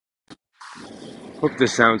Hope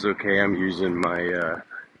this sounds okay. I'm using my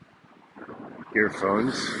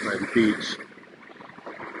earphones by the beach.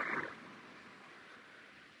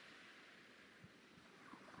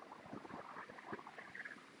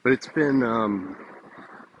 But it's been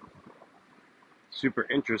super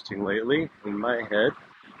interesting lately in my head,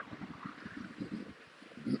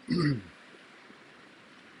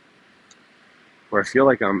 where I feel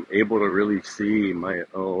like I'm able to really see my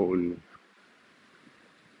own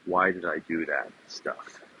why did I do that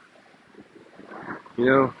stuff. You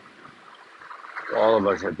know, all of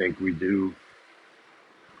us, I think we do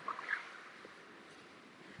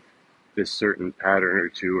this certain pattern or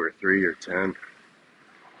two or three or 10,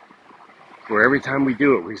 where every time we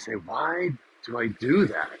do it, we say, why do I do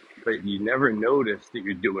that? But you never notice that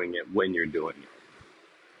you're doing it when you're doing it.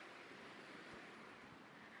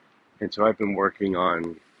 And so I've been working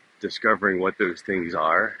on discovering what those things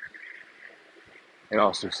are and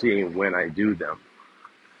also seeing when I do them.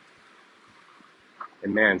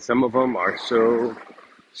 And man, some of them are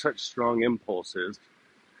such strong impulses.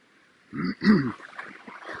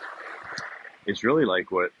 It's really like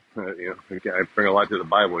what, again, I bring a lot to the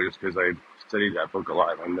Bible just because I studied that book a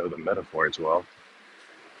lot and I know the metaphor as well.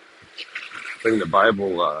 But in the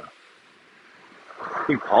Bible, I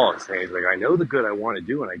think Paul is saying, he's like, I know the good I want to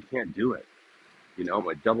do and I can't do it. You know, I'm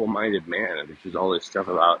a double-minded man, and there's just all this stuff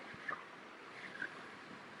about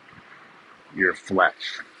your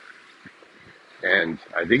flesh. And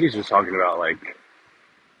I think he's just talking about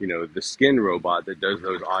the skin robot that does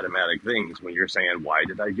those automatic things when you're saying, why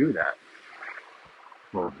did I do that?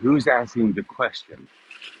 Well, who's asking the question?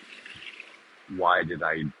 Why did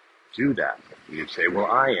I do that? And you say, well,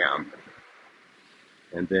 I am.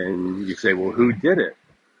 And then you say, well, who did it?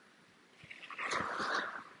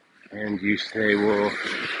 And you say, well,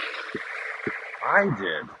 I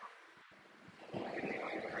did.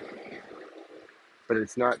 But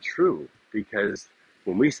it's not true, because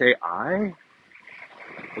when we say I,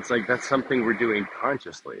 it's like that's something we're doing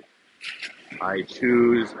consciously. I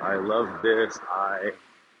choose, I love this,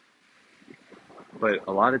 but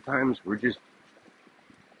a lot of times we're just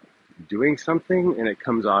doing something and it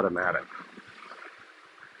comes automatic.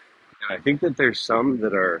 And I think that there's some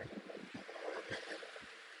that are,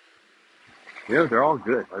 they're all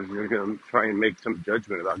good. I was going to try and make some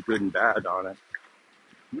judgment about good and bad on it.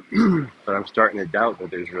 But I'm starting to doubt that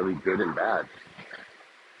there's really good and bad.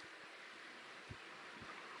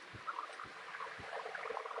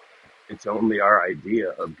 It's only our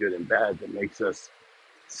idea of good and bad that makes us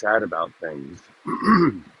sad about things.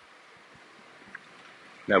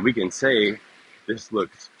 Now we can say this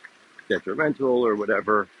looks detrimental or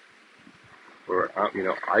whatever, or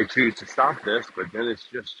I choose to stop this, but then it's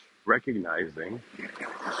just recognizing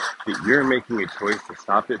that you're making a choice to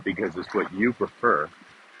stop it because it's what you prefer,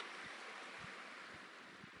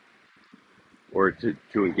 or to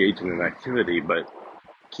engage in an activity. But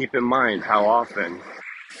keep in mind how often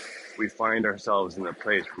we find ourselves in a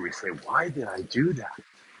place where we say, why did I do that?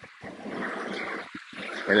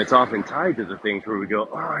 And it's often tied to the things where we go,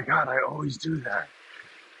 oh my God, I always do that.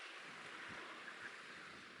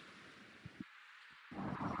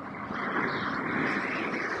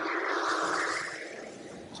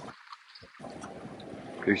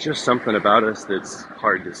 There's just something about us that's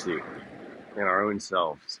hard to see in our own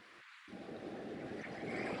selves.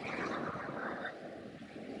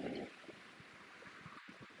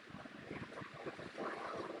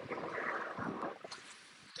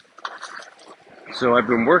 So I've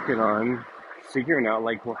been working on figuring out,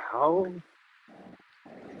 well,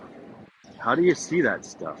 how do you see that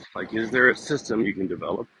stuff? Like, is there a system you can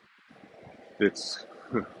develop that's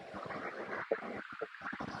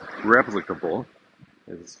replicable,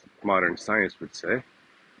 as modern science would say,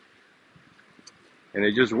 and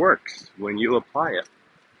it just works when you apply it,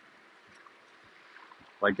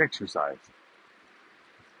 like exercise?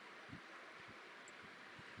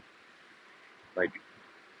 Like,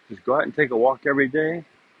 just go out and take a walk every day,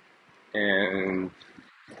 and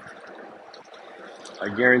I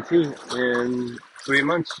guarantee in 3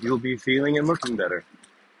 months you'll be feeling and looking better.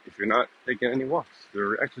 If you're not taking any walks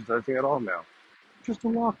or exercising at all now, just a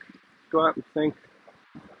walk. Go out and think.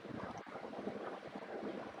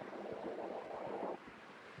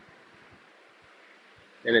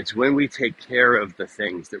 And it's when we take care of the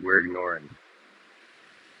things that we're ignoring.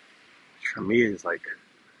 For me, it's like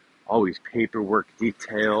always paperwork,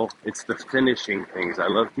 detail. It's the finishing things. I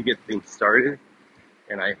love to get things started,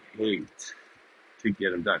 and I hate to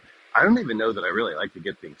get them done. I don't even know that I really like to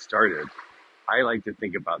get things started. I like to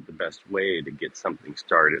think about the best way to get something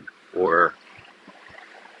started. Or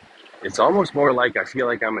it's almost more like I feel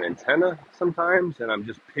like I'm an antenna sometimes, and I'm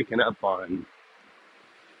just picking up on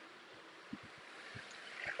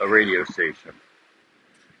a radio station.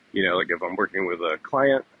 Like if I'm working with a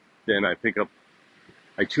client, then I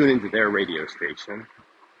tune into their radio station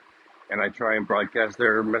and I try and broadcast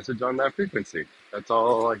their message on that frequency. That's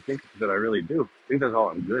all I think that I really do. I think that's all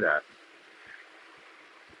I'm good at.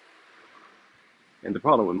 And the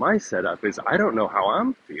problem with my setup is I don't know how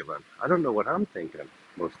I'm feeling. I don't know what I'm thinking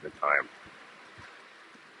most of the time.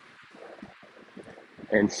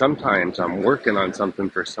 And sometimes I'm working on something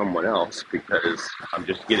for someone else because I'm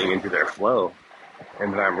just getting into their flow.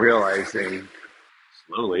 And then I'm realizing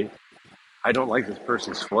slowly, I don't like this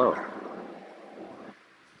person's flow.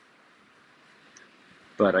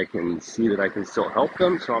 But I can see that I can still help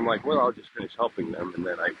them. So I'm like, well, I'll just finish helping them and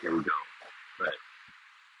then I can go. But,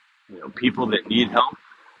 people that need help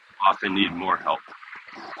often need more help.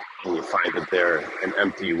 And you find that they're an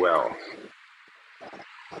empty well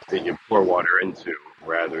that you pour water into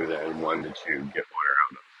rather than one that you get water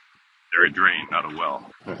out of. They're a drain, not a well.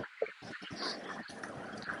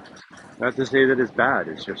 Not to say that it's bad.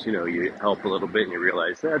 It's just, you help a little bit and you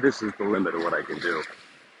realize, this is the limit of what I can do.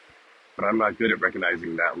 But I'm not good at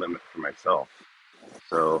recognizing that limit for myself.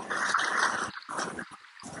 So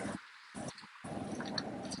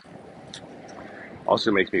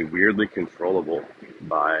also makes me weirdly controllable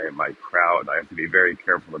by my crowd. I have to be very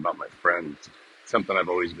careful about my friends. Something I've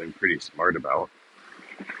always been pretty smart about.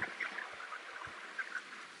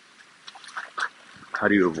 How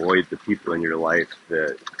do you avoid the people in your life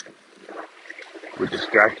that would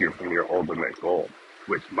distract you from your ultimate goal?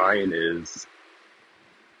 Which mine is,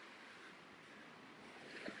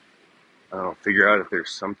 I don't know, figure out if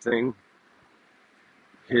there's something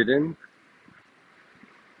hidden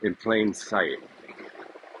in plain sight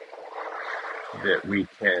that we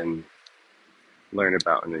can learn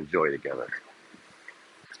about and enjoy together.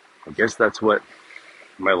 I guess that's what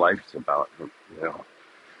my life's about. When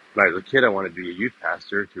I was a kid, I wanted to be a youth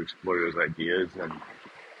pastor to explore those ideas, and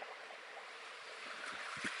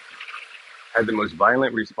had the most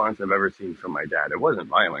violent response I've ever seen from my dad. It wasn't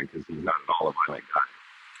violent because he's not at all a violent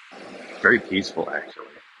guy. Very peaceful, actually,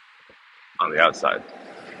 on the outside.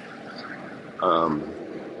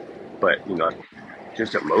 But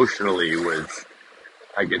just emotionally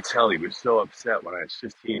I could tell he was so upset when I was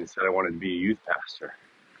 15 and said I wanted to be a youth pastor.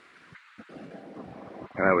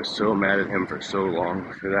 And I was so mad at him for so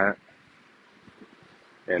long for that.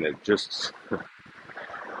 And it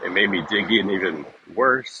made me dig in even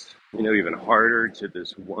worse, even harder to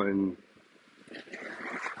this one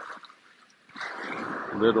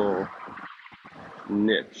little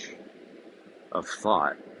niche of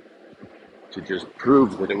thought to just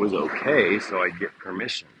prove that it was okay so I get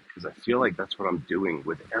permission. Because I feel like that's what I'm doing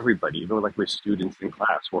with everybody, even with students in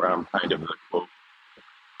class where I'm kind of the quote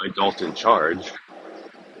adult in charge.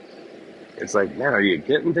 It's like, man, are you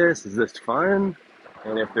getting this? Is this fun?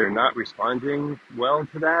 And if they're not responding well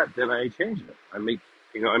to that, then I change it. I make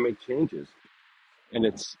changes. And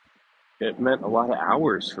it meant a lot of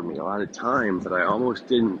hours for me, a lot of time, but I almost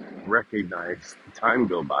didn't recognize the time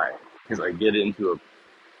go by because I get into a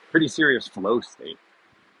pretty serious flow state.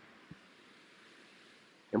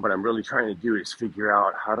 And what I'm really trying to do is figure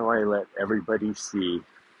out, how do I let everybody see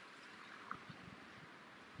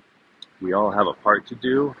we all have a part to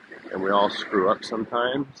do and we all screw up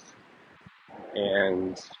sometimes.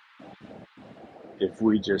 And if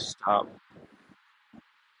we just stop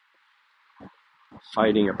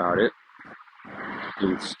fighting about it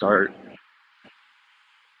and start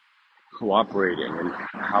cooperating and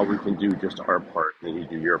how we can do just our part and then you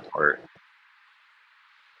do your part,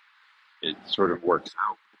 it sort of works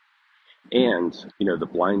out. And, the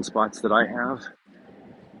blind spots that I have,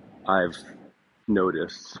 I've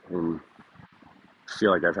noticed and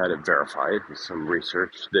feel like I've had it verified with some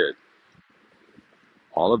research that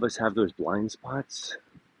all of us have those blind spots,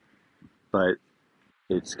 but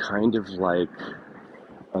it's kind of like,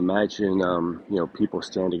 imagine, people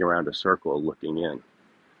standing around a circle looking in.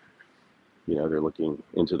 They're looking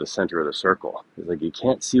into the center of the circle. It's like you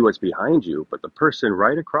can't see what's behind you, but the person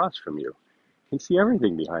right across from you can see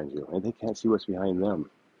everything behind you, and they can't see what's behind them.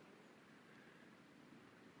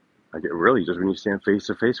 Like it really, just when you stand face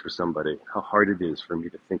to face with somebody, how hard it is for me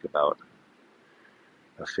to think about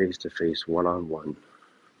a face-to-face, one-on-one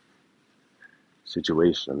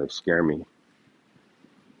situation. They scare me.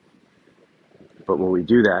 But when we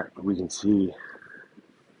do that, we can see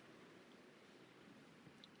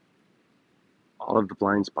all of the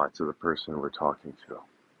blind spots of the person we're talking to.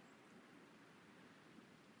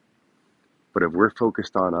 But if we're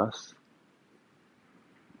focused on us,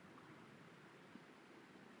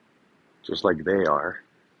 just like they are,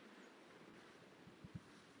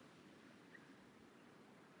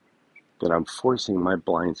 that I'm forcing my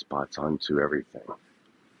blind spots onto everything.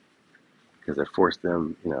 Because I force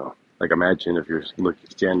them, like imagine if you're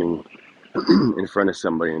standing in front of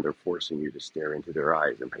somebody and they're forcing you to stare into their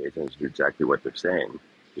eyes and pay attention to exactly what they're saying.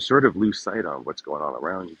 You sort of lose sight on what's going on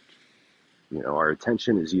around you. Our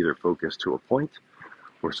attention is either focused to a point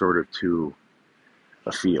or sort of to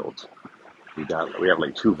a field. We have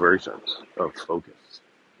like two versions of focus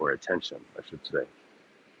or attention, I should say.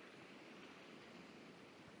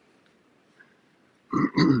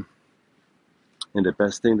 And the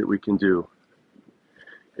best thing that we can do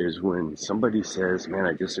is when somebody says, man,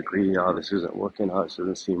 I disagree, oh, this isn't working, oh, this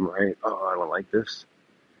doesn't seem right, oh, I don't like this,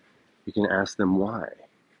 you can ask them why.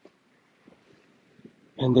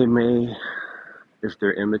 And they may, if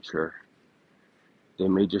they're immature, they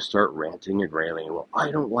may just start ranting and railing. Well,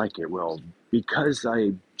 I don't like it. Well, because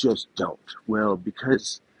I just don't. Well,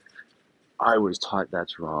 because I was taught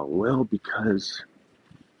that's wrong. Well, because...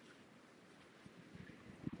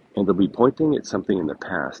 And they'll be pointing at something in the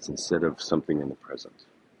past instead of something in the present.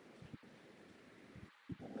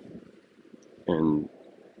 And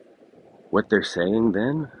what they're saying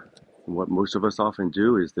then, and what most of us often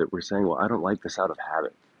do, is that we're saying, well, I don't like this out of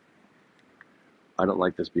habit. I don't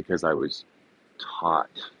like this because I was taught,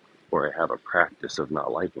 or I have a practice of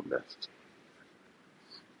not liking this.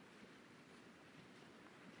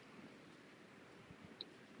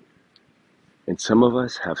 And some of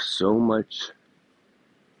us have so much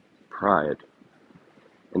pride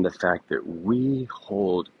in the fact that we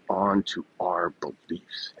hold on to our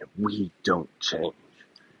beliefs and we don't change.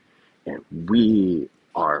 And we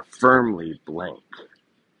are firmly blank.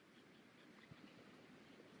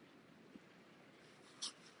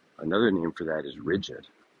 Another name for that is rigid.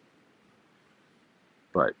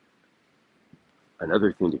 But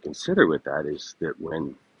another thing to consider with that is that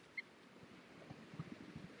when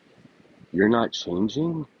you're not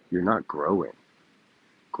changing, you're not growing.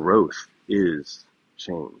 Growth is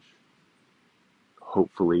change.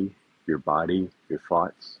 Hopefully, your body, your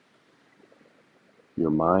thoughts,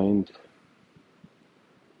 your mind,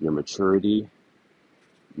 your maturity,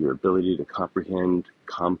 your ability to comprehend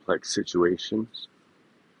complex situations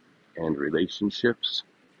and relationships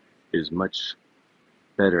is much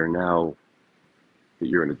better now that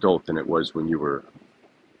you're an adult than it was when you were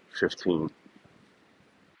 15.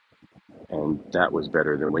 And that was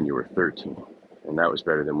better than when you were 13. And that was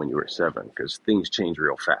better than when you were 7, because things change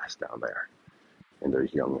real fast down there in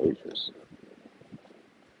those young ages.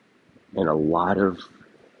 And a lot of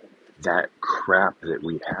that crap that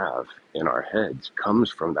we have in our heads comes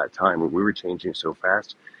from that time when we were changing so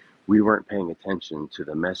fast, we weren't paying attention to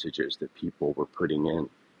the messages that people were putting in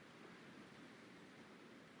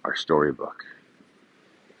our storybook.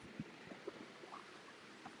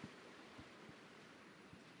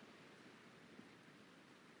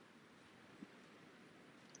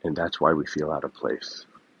 And that's why we feel out of place,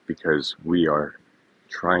 because we are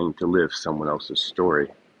trying to live someone else's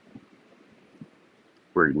story.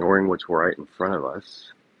 We're ignoring what's right in front of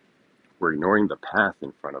us. We're ignoring the path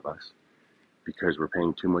in front of us because we're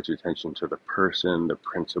paying too much attention to the person, the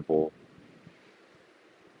principle,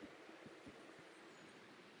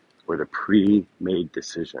 or the pre-made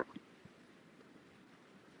decision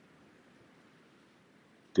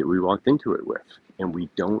that we walked into it with. And we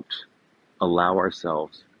don't allow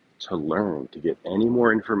ourselves to learn, to get any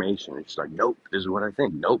more information. It's like, nope, this is what I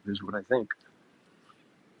think. Nope, this is what I think.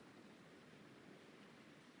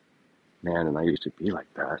 Man, and I used to be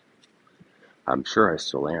like that. I'm sure I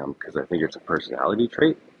still am, because I think it's a personality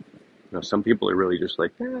trait. Some people are really just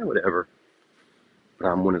like, whatever. But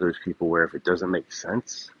I'm one of those people where if it doesn't make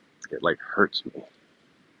sense, it like hurts me.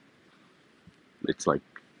 It's like,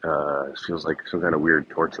 it feels like some kind of weird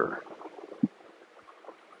torture.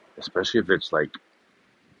 Especially if it's like,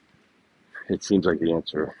 it seems like the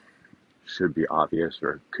answer should be obvious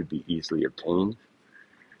or could be easily obtained.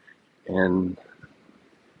 And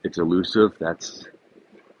it's elusive. That's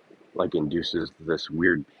like induces this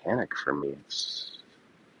weird panic for me. It's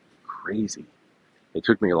crazy. It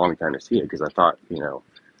took me a long time to see it because I thought,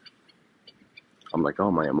 I'm like,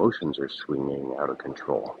 oh, my emotions are swinging out of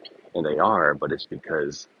control. And they are, but it's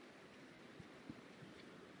because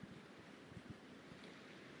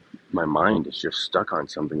my mind is just stuck on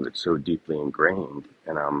something that's so deeply ingrained.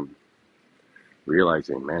 And I'm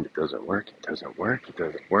realizing, man, it doesn't work. It doesn't work. It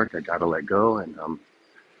doesn't work. I gotta let go. And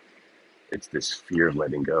it's this fear of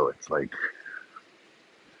letting go. It's like,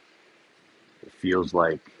 it feels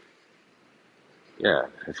like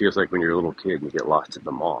when you're a little kid and you get lost at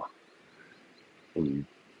the mall and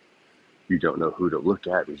you don't know who to look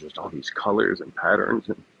at. There's just all these colors and patterns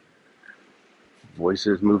and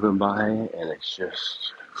voices moving by, and it's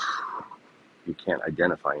just, You can't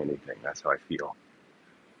identify anything. That's how I feel.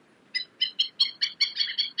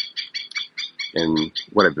 And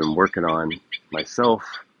what I've been working on myself,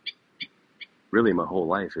 really my whole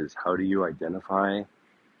life, is how do you identify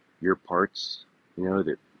your parts,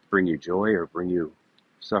 that bring you joy or bring you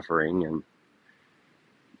suffering, and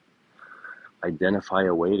identify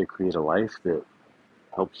a way to create a life that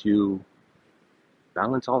helps you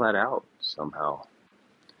balance all that out somehow.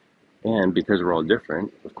 And because we're all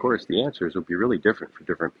different, of course, the answers will be really different for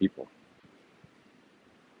different people.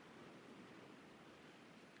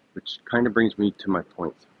 Which kind of brings me to my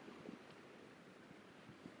point.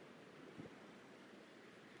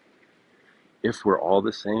 If we're all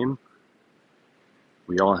the same,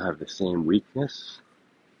 we all have the same weakness,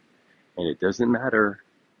 and it doesn't matter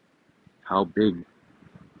how big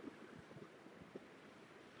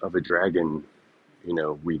of a dragon,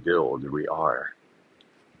 we build, we are.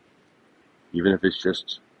 Even if it's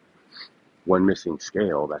just one missing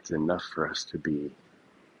scale, that's enough for us to be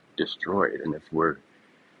destroyed. And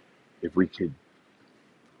if we could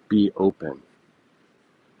be open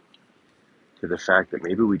to the fact that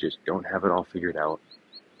maybe we just don't have it all figured out,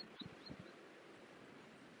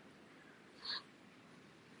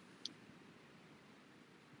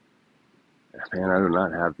 man, I do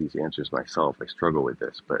not have these answers myself. I struggle with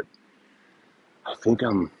this, but I think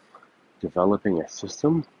I'm developing a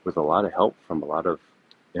system with a lot of help from a lot of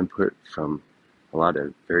input from a lot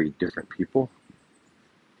of very different people.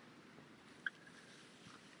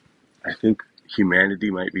 I think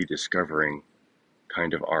humanity might be discovering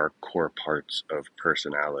kind of our core parts of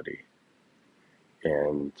personality.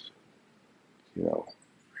 And,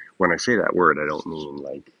 when I say that word, I don't mean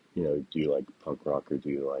like, do you like punk rock or do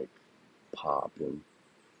you like pop, and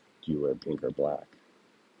do you wear pink or black?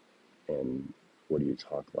 And what do you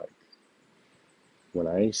talk like? When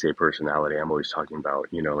I say personality, I'm always talking about,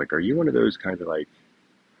 like, are you one of those kind of like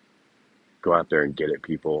go out there and get at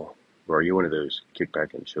people? Or are you one of those kick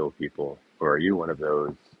back and chill people? Or are you one of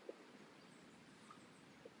those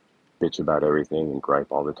bitch about everything and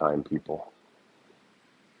gripe all the time people?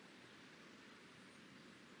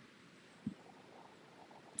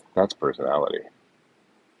 That's personality.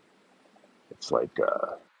 It's like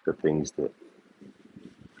the things that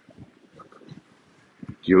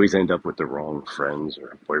you always end up with the wrong friends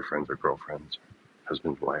or boyfriends or girlfriends,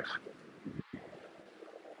 husband, wife.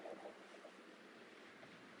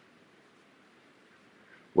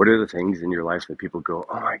 What are the things in your life that people go,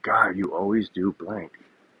 oh my God, you always do blank?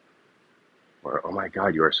 Or, oh my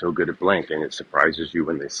God, you are so good at blank, and it surprises you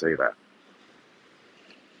when they say that.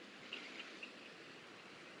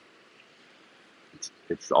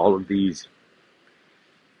 It's all of these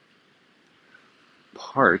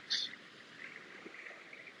parts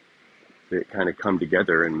that kind of come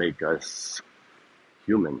together and make us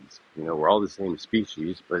humans. We're all the same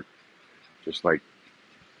species, but just like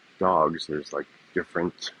dogs, there's like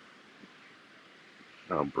different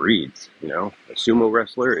breeds. A sumo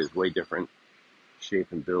wrestler is way different shape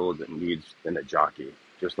and build and needs than a jockey.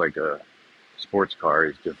 Just like a sports car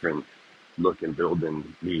is different look and build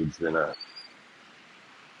and needs than a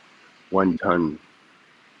 1-ton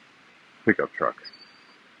pickup truck.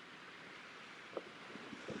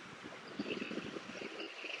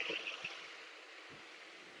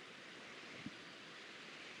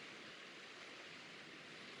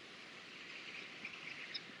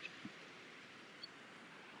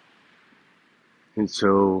 And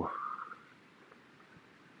so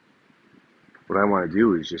what I want to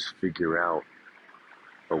do is just figure out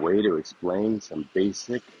a way to explain some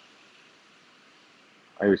basic,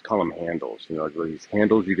 I always call them handles, like these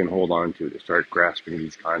handles you can hold on to start grasping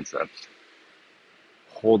these concepts.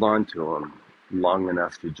 Hold on to them long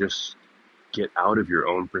enough to just get out of your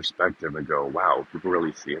own perspective and go, wow, people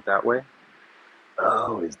really see it that way?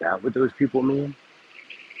 Oh, is that what those people mean?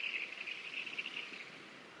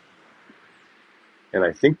 And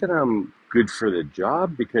I think that I'm good for the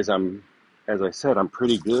job because as I said, I'm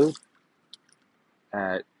pretty good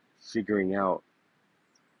at figuring out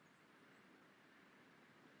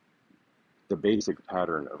the basic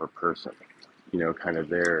pattern of a person, kind of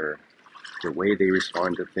their way they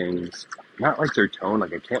respond to things. Not like their tone,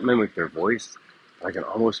 like I can't mimic their voice, but I can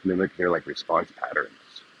almost mimic their like response patterns.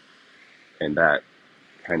 And that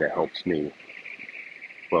kind of helps me.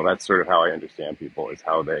 Well, that's sort of how I understand people, is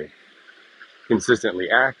how they consistently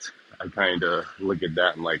act. I kind of look at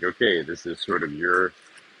that and like, okay, this is sort of your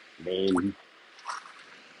main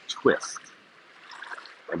twist.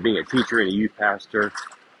 And being a teacher and a youth pastor,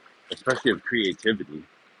 especially of creativity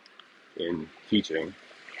in teaching,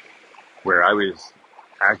 where I was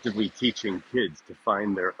actively teaching kids to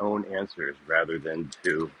find their own answers rather than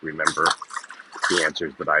to remember the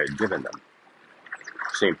answers that I had given them.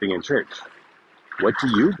 Same thing in church. What do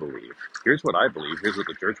you believe? Here's what I believe. Here's what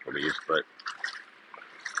the church believes. But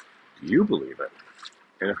do you believe it?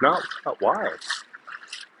 And if not, why?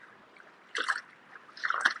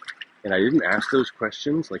 And I didn't ask those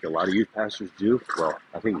questions like a lot of youth pastors do. Well,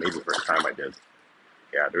 I think maybe for a time I did.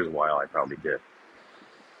 Yeah, there's a while I probably did.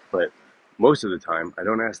 But most of the time, I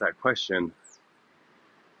don't ask that question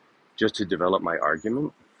just to develop my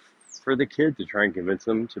argument for the kid, to try and convince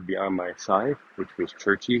them to be on my side, which was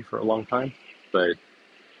churchy for a long time. But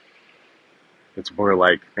it's more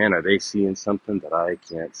like, man, are they seeing something that I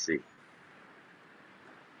can't see?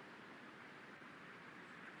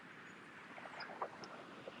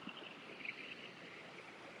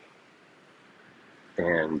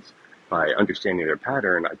 And by understanding their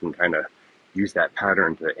pattern, I can kind of use that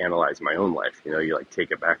pattern to analyze my own life. You know, you like take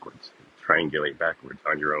it backwards, triangulate backwards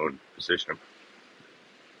on your own position.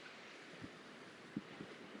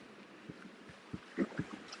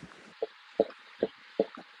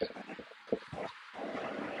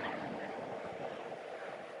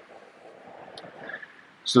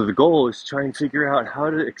 So the goal is to try and figure out how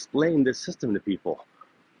to explain this system to people.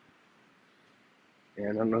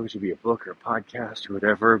 And I don't know if it should be a book or a podcast or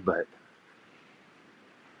whatever, but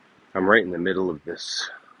I'm right in the middle of this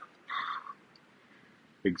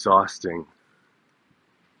exhausting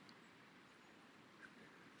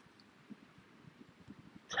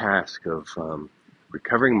task of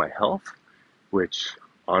recovering my health, which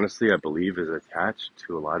honestly I believe is attached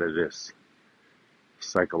to a lot of this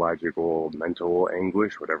psychological, mental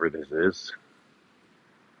anguish, whatever this is.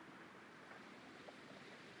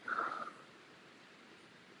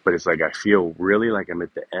 But it's like I feel really like I'm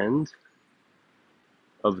at the end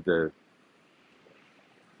of the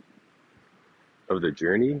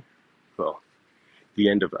journey. Well,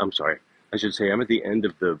 I should say I'm at the end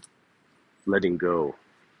of the letting go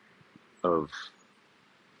of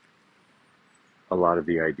a lot of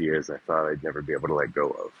the ideas I thought I'd never be able to let go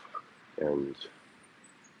of, and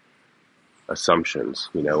assumptions,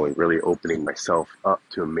 you know, and really opening myself up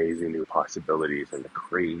to amazing new possibilities, and the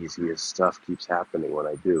craziest stuff keeps happening when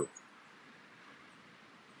I do.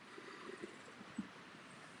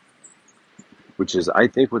 Which is, I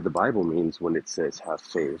think, what the Bible means when it says have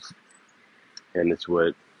faith. And it's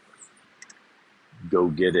what go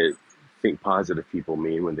get it, think positive people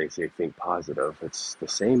mean when they say think positive. It's the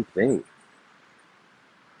same thing.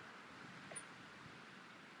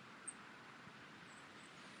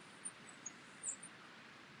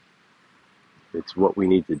 It's what we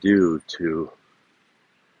need to do to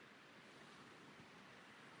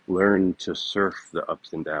learn to surf the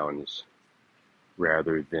ups and downs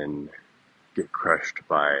rather than get crushed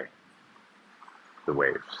by the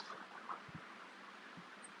waves.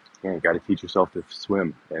 Yeah, you got to teach yourself to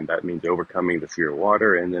swim, and that means overcoming the fear of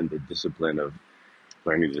water, and then the discipline of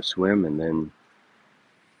learning to swim. And then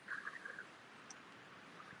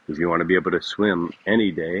if you want to be able to swim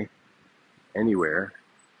any day, anywhere,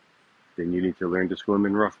 then you need to learn to swim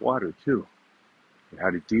in rough water too, and how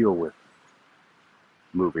to deal with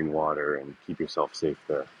moving water and keep yourself safe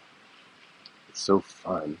there. It's so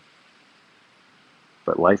fun.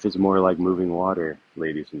 But life is more like moving water,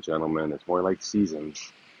 ladies and gentlemen. It's more like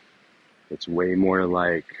seasons. It's way more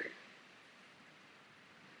like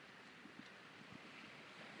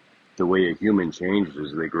the way a human changes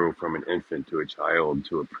as they grow from an infant to a child,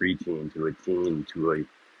 to a preteen, to a teen, to a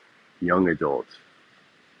young adult.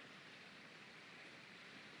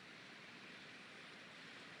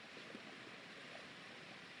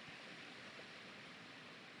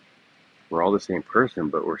 We're all the same person,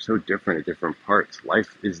 but we're so different at different parts.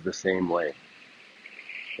 Life is the same way.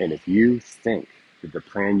 And if you think that the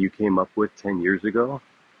plan you came up with 10 years ago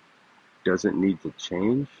doesn't need to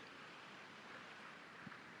change,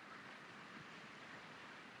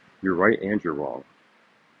 you're right and you're wrong.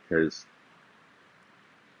 Because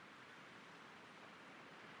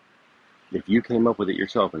if you came up with it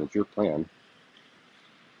yourself and it's your plan,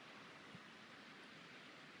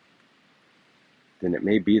 then it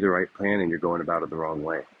may be the right plan and you're going about it the wrong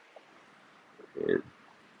way. At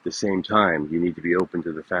the same time, you need to be open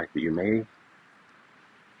to the fact that you may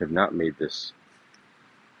have not made this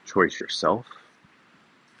choice yourself.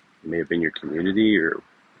 It may have been your community or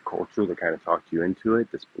culture that kind of talked you into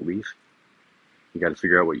it, this belief. You got to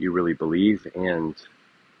figure out what you really believe and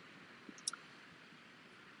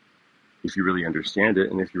if you really understand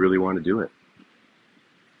it and if you really want to do it.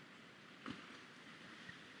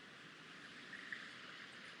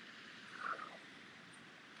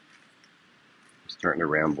 I'm starting to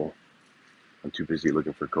ramble. I'm too busy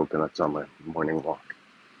looking for coconuts on my morning walk.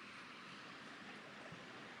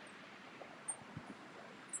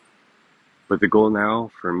 But the goal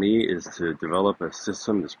now for me is to develop a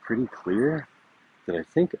system that's pretty clear that I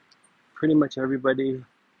think pretty much everybody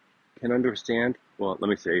can understand. Well, let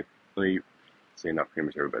me say not pretty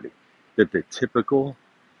much everybody, that the typical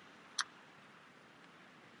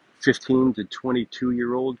 15 to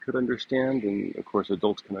 22-year-old could understand, and of course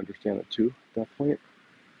adults can understand it too at that point.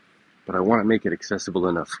 But I want to make it accessible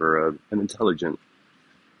enough for an intelligent,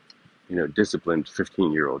 disciplined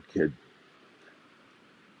 15-year-old kid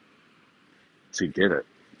to get it.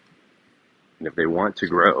 And if they want to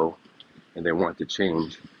grow, and they want to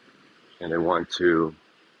change, and they want to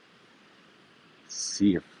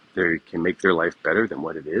see if they can make their life better than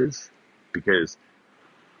what it is, because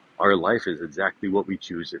our life is exactly what we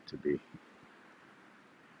choose it to be.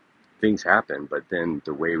 Things happen, but then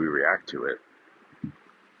the way we react to it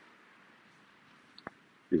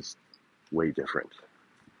is way different.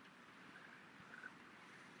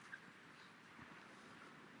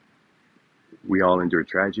 We all endure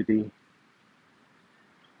tragedy.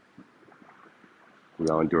 We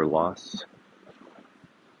all endure loss.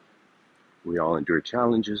 We all endure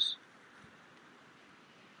challenges.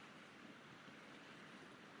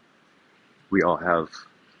 We all have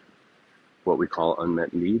what we call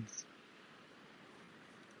unmet needs.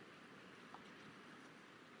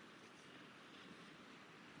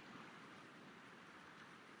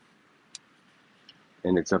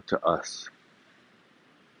 And it's up to us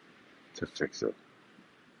to fix it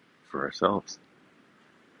for ourselves.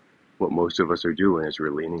 What most of us are doing is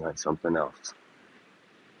we're leaning on something else.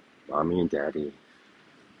 Mommy and daddy,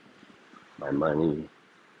 my money,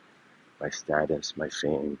 my status, my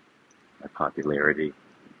fame, my popularity,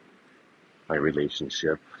 my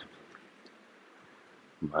relationship,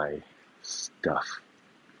 my stuff,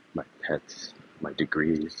 my pets, my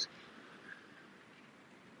degrees.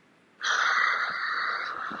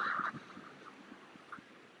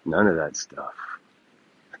 None of that stuff.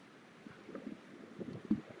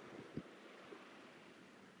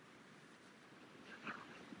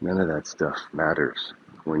 None of that stuff matters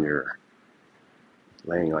when you're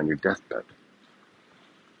laying on your deathbed.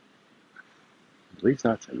 At least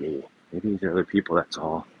not to me. Maybe to other people that's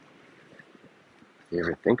all they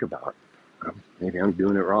ever think about. Maybe I'm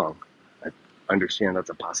doing it wrong. I understand that's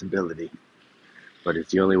a possibility, but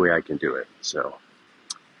it's the only way I can do it. So,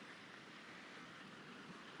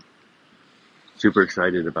 super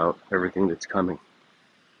excited about everything that's coming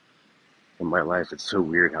in my life. It's so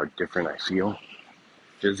weird how different I feel,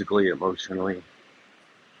 physically, emotionally,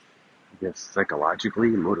 I guess psychologically,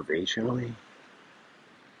 motivationally.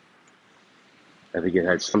 I think it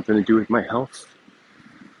had something to do with my health.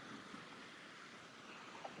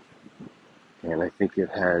 And I think it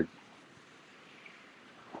had,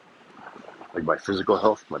 like, my physical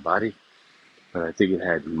health, my body. But I think it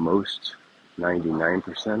had most,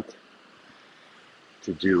 99%,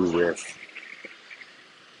 to do with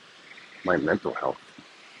my mental health.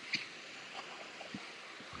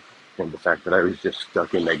 And the fact that I was just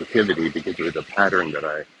stuck in negativity because it was a pattern that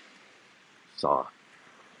I saw.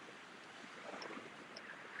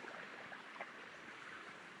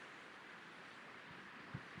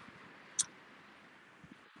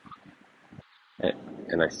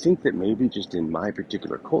 And I think that maybe just in my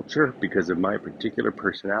particular culture, because of my particular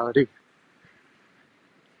personality,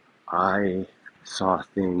 I saw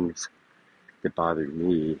things that bothered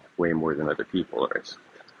me way more than other people. Or,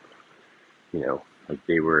 like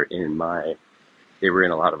they were in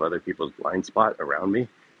a lot of other people's blind spot around me.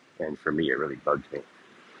 And for me, it really bugged me.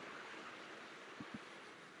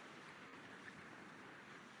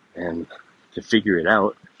 And to figure it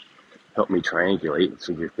out helped me triangulate and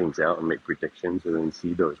figure things out and make predictions and then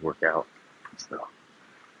see those work out. So,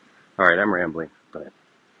 all right, I'm rambling, but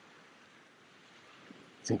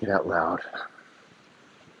think it out loud.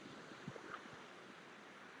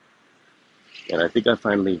 And I think I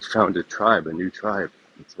finally found a new tribe.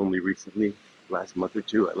 It's only recently, last month or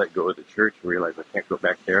two, I let go of the church and realized I can't go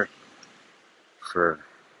back there for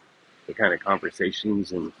the kind of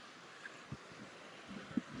conversations and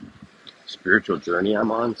spiritual journey I'm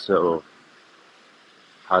on. So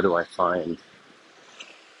how do I find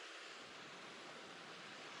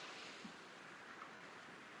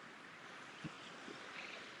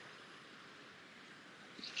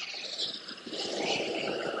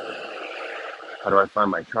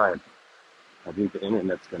my tribe? I think the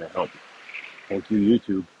internet's going to help. Thank you,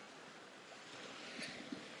 YouTube.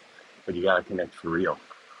 But you got to connect for real.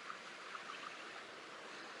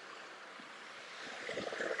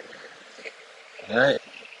 All right.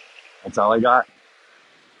 That's all I got.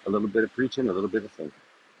 A little bit of preaching, a little bit of thinking.